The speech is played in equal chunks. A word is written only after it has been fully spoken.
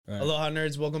Aloha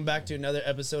nerds, welcome back to another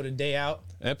episode of Day Out.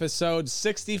 Episode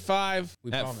 65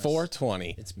 We at promise.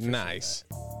 420. It's nice.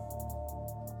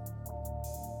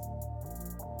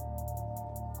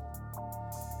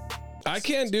 I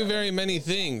can't do very many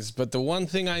things, but the one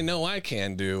thing I know I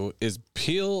can do is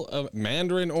peel a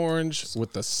mandarin orange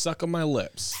with the suck of my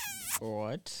lips.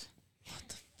 What?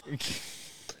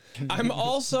 I'm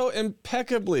also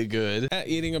impeccably good at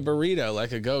eating a burrito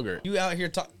like a Go-Gurt. You out here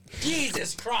talking.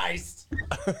 Jesus Christ!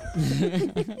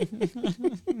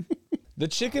 The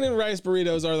chicken and rice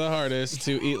burritos are the hardest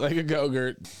to eat like a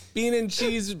Go-Gurt. Bean and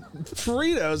cheese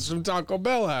burritos from Taco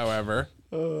Bell, however,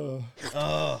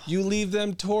 you leave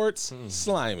them torts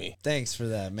slimy. Thanks for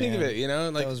that, man. Think of it, you know,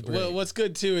 like was great. what's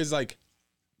good too is like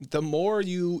the more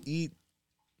you eat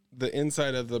the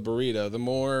inside of the burrito, the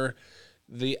more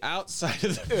the outside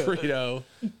of the burrito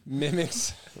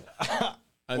mimics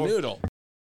a noodle.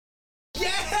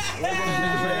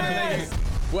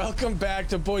 Welcome back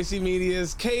to Boise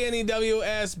Media's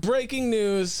KNEWS Breaking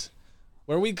News,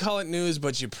 where we call it news,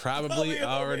 but you probably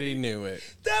already knew it.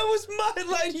 That was my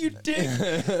line, you dick.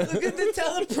 Look at the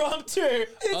teleprompter.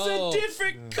 It's a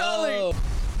different color.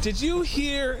 Did you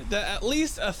hear that at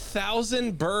least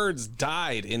 1,000 birds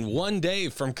died in one day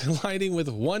from colliding with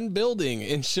one building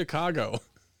in Chicago?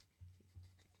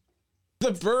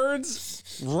 The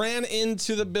birds ran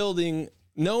into the building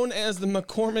known as the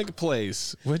McCormick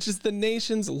Place, which is the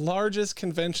nation's largest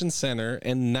convention center,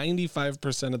 and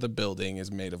 95% of the building is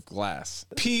made of glass.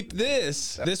 Peep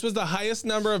this. This was the highest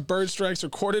number of bird strikes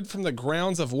recorded from the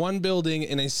grounds of one building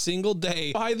in a single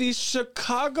day by the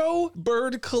Chicago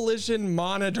Bird Collision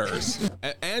Monitors.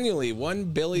 Annually, 1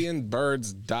 billion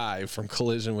birds die from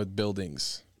collision with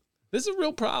buildings. This is a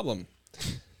real problem.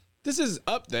 This is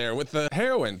up there with the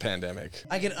heroin pandemic.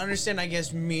 I can understand, I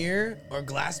guess, mirror or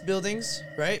glass buildings,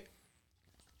 right?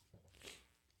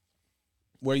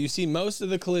 Where you see most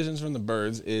of the collisions from the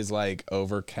birds is like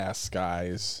overcast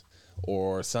skies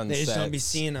or sunsets. They just don't be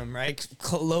seeing them, right?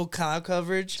 Low cloud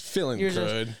coverage. Feeling You're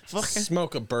good. just fucking-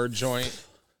 Smoke a bird joint.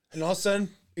 And all of a sudden,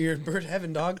 you're in bird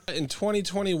heaven, dog. In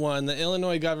 2021, the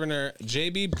Illinois governor,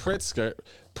 J.B.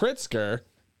 Pritzker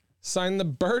signed the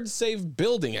Bird Safe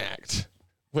Building Act,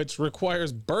 which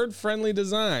requires bird-friendly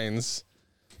designs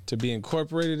to be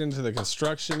incorporated into the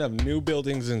construction of new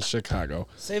buildings in Chicago.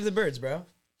 Save the birds, bro.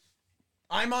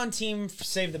 I'm on team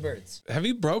Save the Birds. Have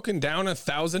you broken down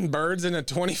 1,000 birds in a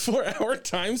 24-hour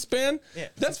time span? Yeah,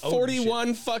 That's it's old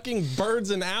 41 fucking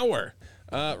birds an hour.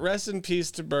 Rest in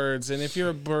peace to birds. And if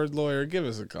you're a bird lawyer, give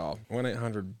us a call.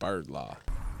 1-800-BIRD-LAW.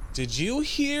 Did you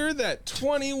hear that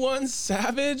 21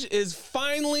 Savage is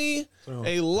finally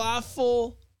a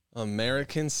lawful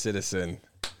American citizen?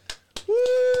 Woo!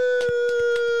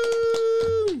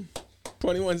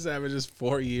 21 Savage's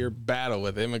 4-year battle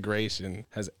with immigration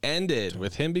has ended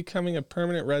with him becoming a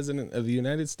permanent resident of the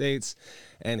United States,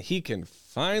 and he can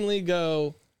finally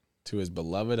go to his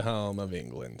beloved home of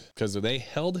England because they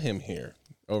held him here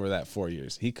over that 4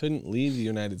 years. He couldn't leave the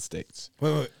United States.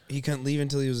 Wait. He couldn't leave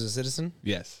until he was a citizen?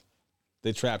 Yes.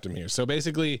 They trapped him here. So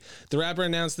basically, the rapper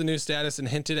announced the new status and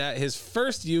hinted at his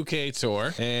first UK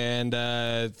tour, and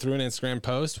through an Instagram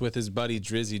post with his buddy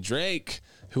Drizzy Drake,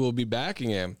 who will be backing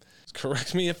him.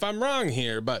 Correct me if I'm wrong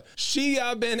here, but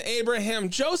Shia Ben Abraham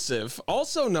Joseph,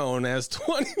 also known as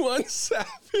 21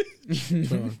 Savage,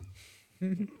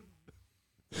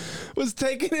 was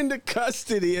taken into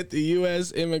custody at the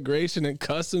U.S. Immigration and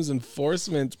Customs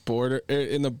Enforcement border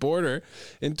in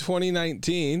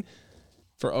 2019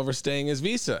 for overstaying his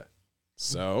visa.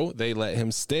 So they let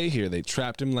him stay here. They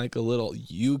trapped him like a little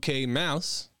UK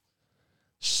mouse.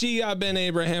 Shia Ben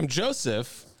Abraham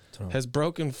Joseph has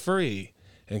broken free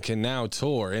and can now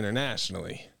tour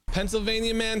internationally.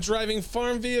 Pennsylvania man driving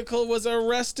farm vehicle was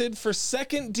arrested for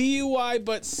second DUI,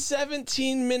 but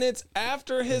 17 minutes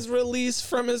after his release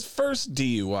from his first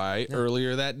DUI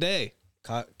earlier that day.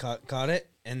 Caught it,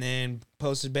 and then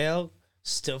posted bail,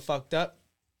 still fucked up,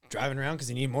 driving around because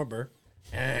he needed more burr,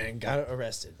 and got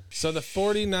arrested. So the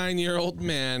 49-year-old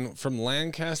man from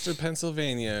Lancaster,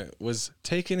 Pennsylvania was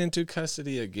taken into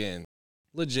custody again,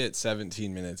 legit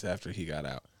 17 minutes after he got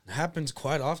out. It happens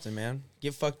quite often, man.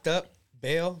 Get fucked up,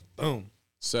 bail, boom.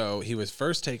 So he was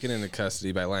first taken into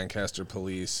custody by Lancaster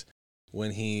police when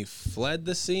he fled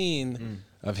the scene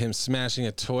of him smashing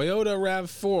a Toyota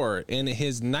RAV4 in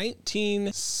his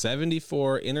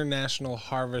 1974 International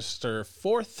Harvester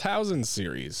 4000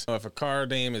 series. So if a car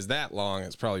name is that long,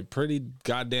 it's probably pretty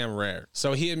goddamn rare.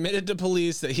 So he admitted to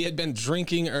police that he had been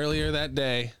drinking earlier that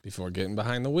day before getting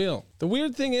behind the wheel. The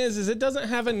weird thing is it doesn't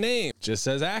have a name. It just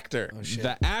says actor. Oh, shit.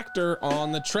 The actor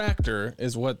on the tractor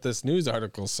is what this news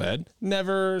article said.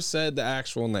 Never said the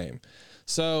actual name.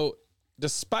 So,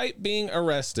 despite being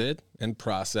arrested and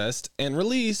processed and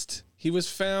released, he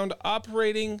was found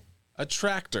operating a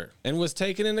tractor and was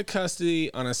taken into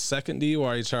custody on a second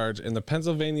DUI charge, and the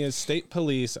Pennsylvania State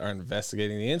Police are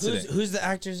investigating the incident. Who's the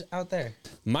actors out there?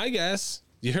 My guess,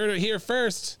 you heard it here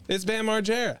first, it's Bam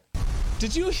Margera.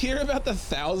 Did you hear about the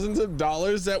thousands of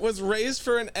dollars that was raised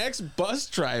for an ex-bus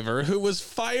driver who was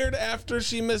fired after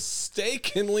she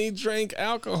mistakenly drank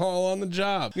alcohol on the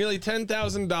job? Nearly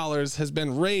 $10,000 has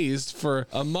been raised for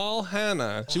Amal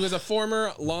Hanna. She was a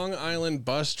former Long Island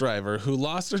bus driver who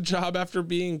lost her job after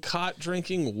being caught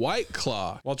drinking White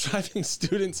Claw while driving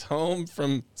students home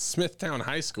from Smithtown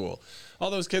High School.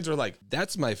 All those kids were like,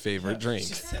 that's my favorite drink.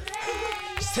 She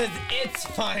says, it's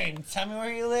fine. Tell me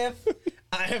where you live.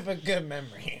 I have a good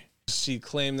memory. She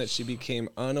claimed that she became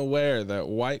unaware that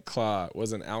White Claw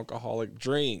was an alcoholic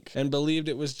drink and believed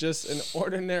it was just an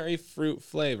ordinary fruit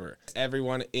flavor.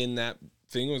 Everyone in that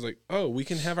thing was like, oh, we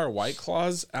can have our White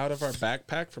Claws out of our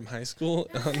backpack from high school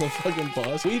on the fucking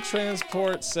bus. We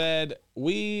Transport said,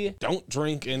 we don't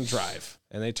drink and drive.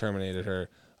 And they terminated her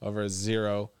over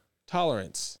zero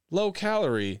tolerance. Low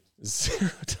calorie,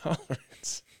 zero tolerance.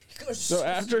 So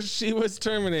after she was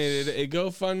terminated, a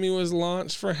GoFundMe was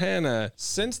launched for Hannah.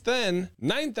 Since then,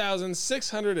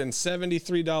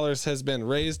 $9,673 has been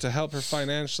raised to help her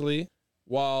financially.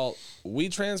 While We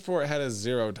Transport had a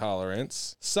zero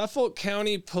tolerance, Suffolk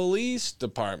County Police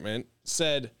Department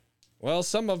said, well,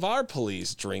 some of our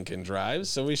police drink and drive,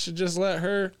 so we should just let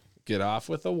her get off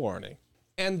with a warning.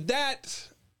 And that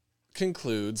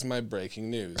concludes my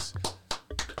breaking news.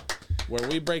 Where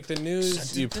we break the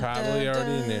news, you probably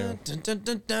already knew.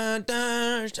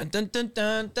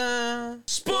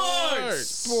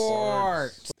 Sports!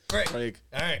 Right. All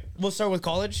right. We'll start with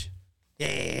college.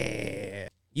 Yeah.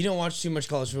 You don't watch too much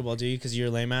college football, do you? Because you're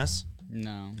a lame ass?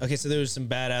 No. Okay, so there was some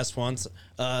badass ones.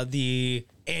 The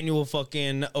annual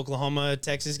fucking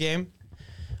Oklahoma-Texas game.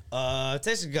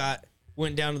 Texas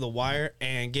went down to the wire,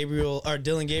 and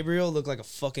Dylan Gabriel looked like a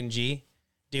fucking G.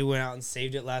 Dude went out and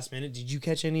saved it last minute. Did you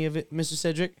catch any of it, Mr.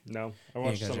 Cedric? No, I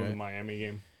watched some of the Miami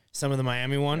game. Some of the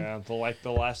Miami one? Yeah,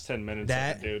 the last 10 minutes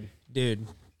of it, dude.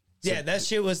 Yeah, that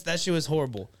shit was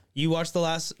horrible. You watched the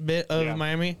last bit of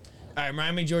Miami? All right,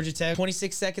 Miami, Georgia Tech,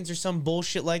 26 seconds or some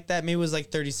bullshit like that. Maybe it was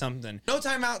like 30-something. No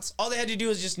timeouts. All they had to do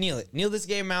was just kneel it. Kneel this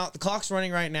game out. The clock's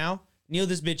running right now. Kneel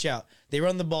this bitch out. They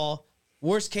run the ball.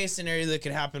 Worst case scenario that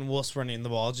could happen, Wolf's running the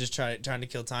ball, just trying to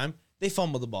kill time. They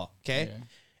fumble the ball, okay? Yeah.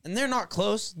 And they're not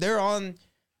close. They're on,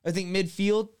 I think,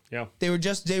 midfield. Yeah. They were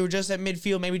just at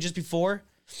midfield, maybe just before.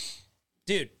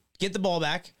 Dude, get the ball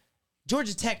back.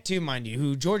 Georgia Tech, too, mind you,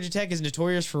 who Georgia Tech is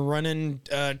notorious for running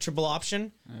triple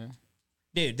option. Yeah.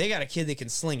 Dude, they got a kid that can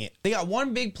sling it. They got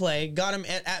one big play, got him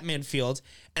at midfield,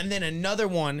 and then another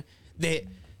one that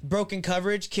broken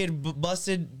coverage, kid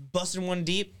busted one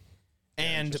deep,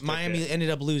 and Miami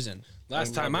ended up losing.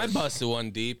 Last time I busted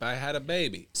one deep, I had a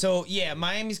baby. So, yeah,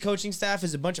 Miami's coaching staff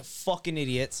is a bunch of fucking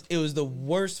idiots. It was the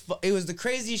worst. It was the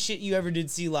craziest shit you ever did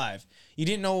see live. You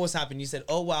didn't know what was happening. You said,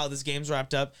 oh, wow, this game's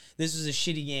wrapped up. This was a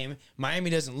shitty game. Miami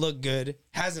doesn't look good.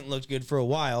 Hasn't looked good for a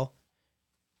while.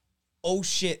 Oh,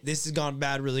 shit, this has gone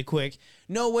bad really quick.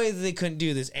 No way that they couldn't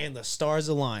do this. And the stars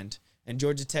aligned. And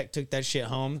Georgia Tech took that shit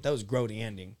home. That was grody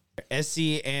ending.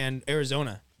 SC and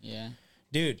Arizona. Yeah.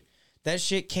 Dude. That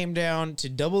shit came down to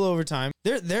double overtime.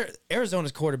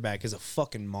 Arizona's quarterback is a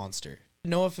fucking monster.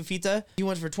 Noah Fafita, he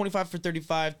went for 25 for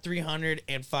 35, 300,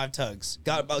 and 5 tugs.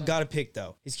 Got a pick,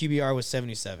 though. His QBR was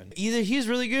 77. Either he's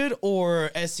really good or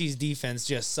SC's defense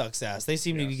just sucks ass. They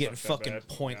seem to be getting fucking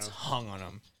points hung on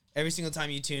them. Every single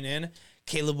time you tune in,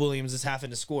 Caleb Williams is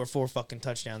having to score 4 fucking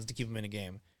touchdowns to keep him in a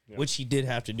game, which he did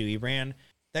have to do.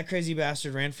 That crazy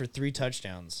bastard ran for 3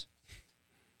 touchdowns.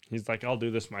 He's like, I'll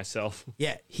do this myself.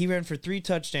 Yeah, he ran for 3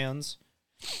 touchdowns.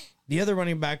 The other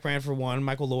running back ran for 1,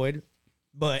 Michael Lloyd.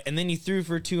 And then he threw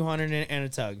for 200 and a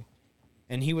tug.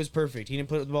 And he was perfect. He didn't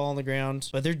put the ball on the ground.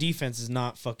 But their defense is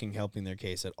not fucking helping their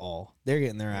case at all. They're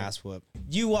getting their ass whooped.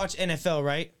 You watch NFL,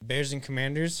 right? Bears and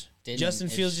Commanders. Justin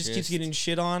Fields just keeps getting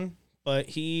shit on. But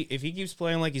if he keeps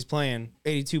playing like he's playing,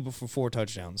 82 for 4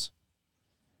 touchdowns.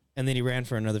 And then he ran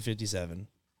for another 57.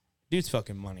 Dude's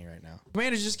fucking money right now.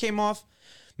 Commanders just came off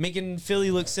making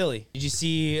Philly look silly. Did you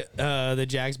see the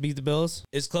Jags beat the Bills?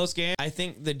 It's a close game. I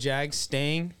think the Jags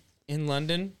staying in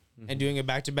London and doing a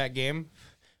back-to-back game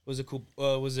was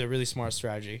a really smart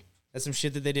strategy. That's some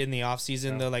shit that they did in the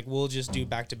offseason. Yeah. They're like, we'll just do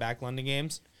back-to-back London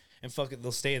games, and fuck it,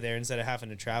 they'll stay there instead of having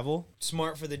to travel.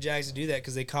 Smart for the Jags to do that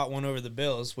because they caught one over the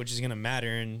Bills, which is going to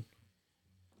matter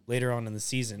later on in the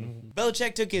season.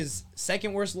 Belichick took his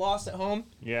second worst loss at home.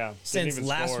 Yeah, since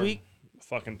last week.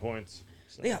 Fucking points.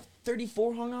 So. They got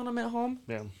 34 hung on him at home.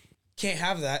 Yeah. Can't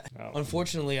have that. No.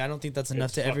 Unfortunately, I don't think that's enough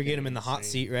It's to ever get fucking him in the hot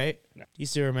insane. seat, right? No. He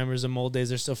still remembers the old days.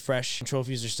 They're still fresh.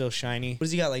 Trophies are still shiny. What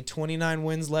does he got? Like 29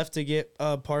 wins left to get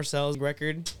Parcells'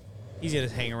 record. He's gonna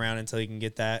hang around until he can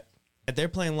get that. If they're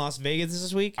playing Las Vegas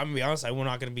this week, I'm gonna be honest, I'm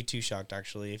not gonna be too shocked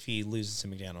actually if he loses to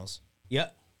McDaniels.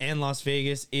 Yep. And Las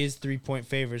Vegas is 3-point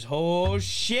favors. Oh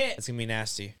shit. It's gonna be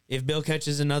nasty. If Bill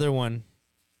catches another one,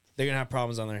 they're gonna have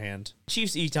problems on their hand.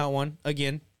 Chiefs eked out one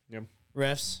again. Yep.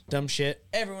 Refs, dumb shit.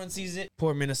 Everyone sees it.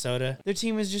 Poor Minnesota. Their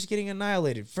team is just getting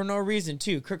annihilated for no reason,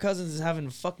 too. Kirk Cousins is having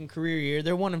a fucking career year.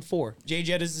 They're 1-4. Jay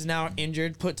Jettis is now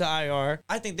injured, put to IR.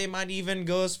 I think they might even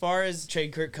go as far as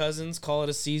trade Kirk Cousins, call it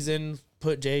a season,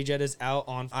 put Jay Jettis out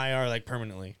on IR like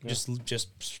permanently. Yeah. Just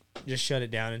shut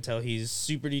it down until he's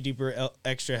super duper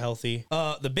extra healthy.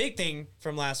 The big thing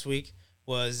from last week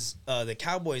was the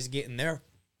Cowboys getting their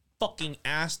fucking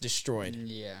ass destroyed.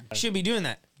 Yeah. Should be doing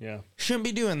that. Yeah. Shouldn't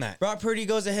be doing that. Brock Purdy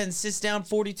goes ahead and sits down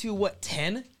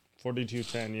 42-10?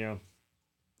 42-10, yeah.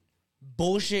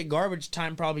 Bullshit garbage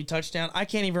time probably touchdown. I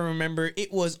can't even remember.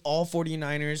 It was all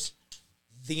 49ers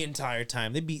the entire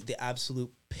time. They beat the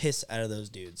absolute piss out of those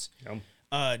dudes.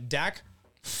 Yep. Dak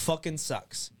fucking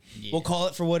sucks. Yeah. We'll call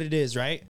it for what it is, right?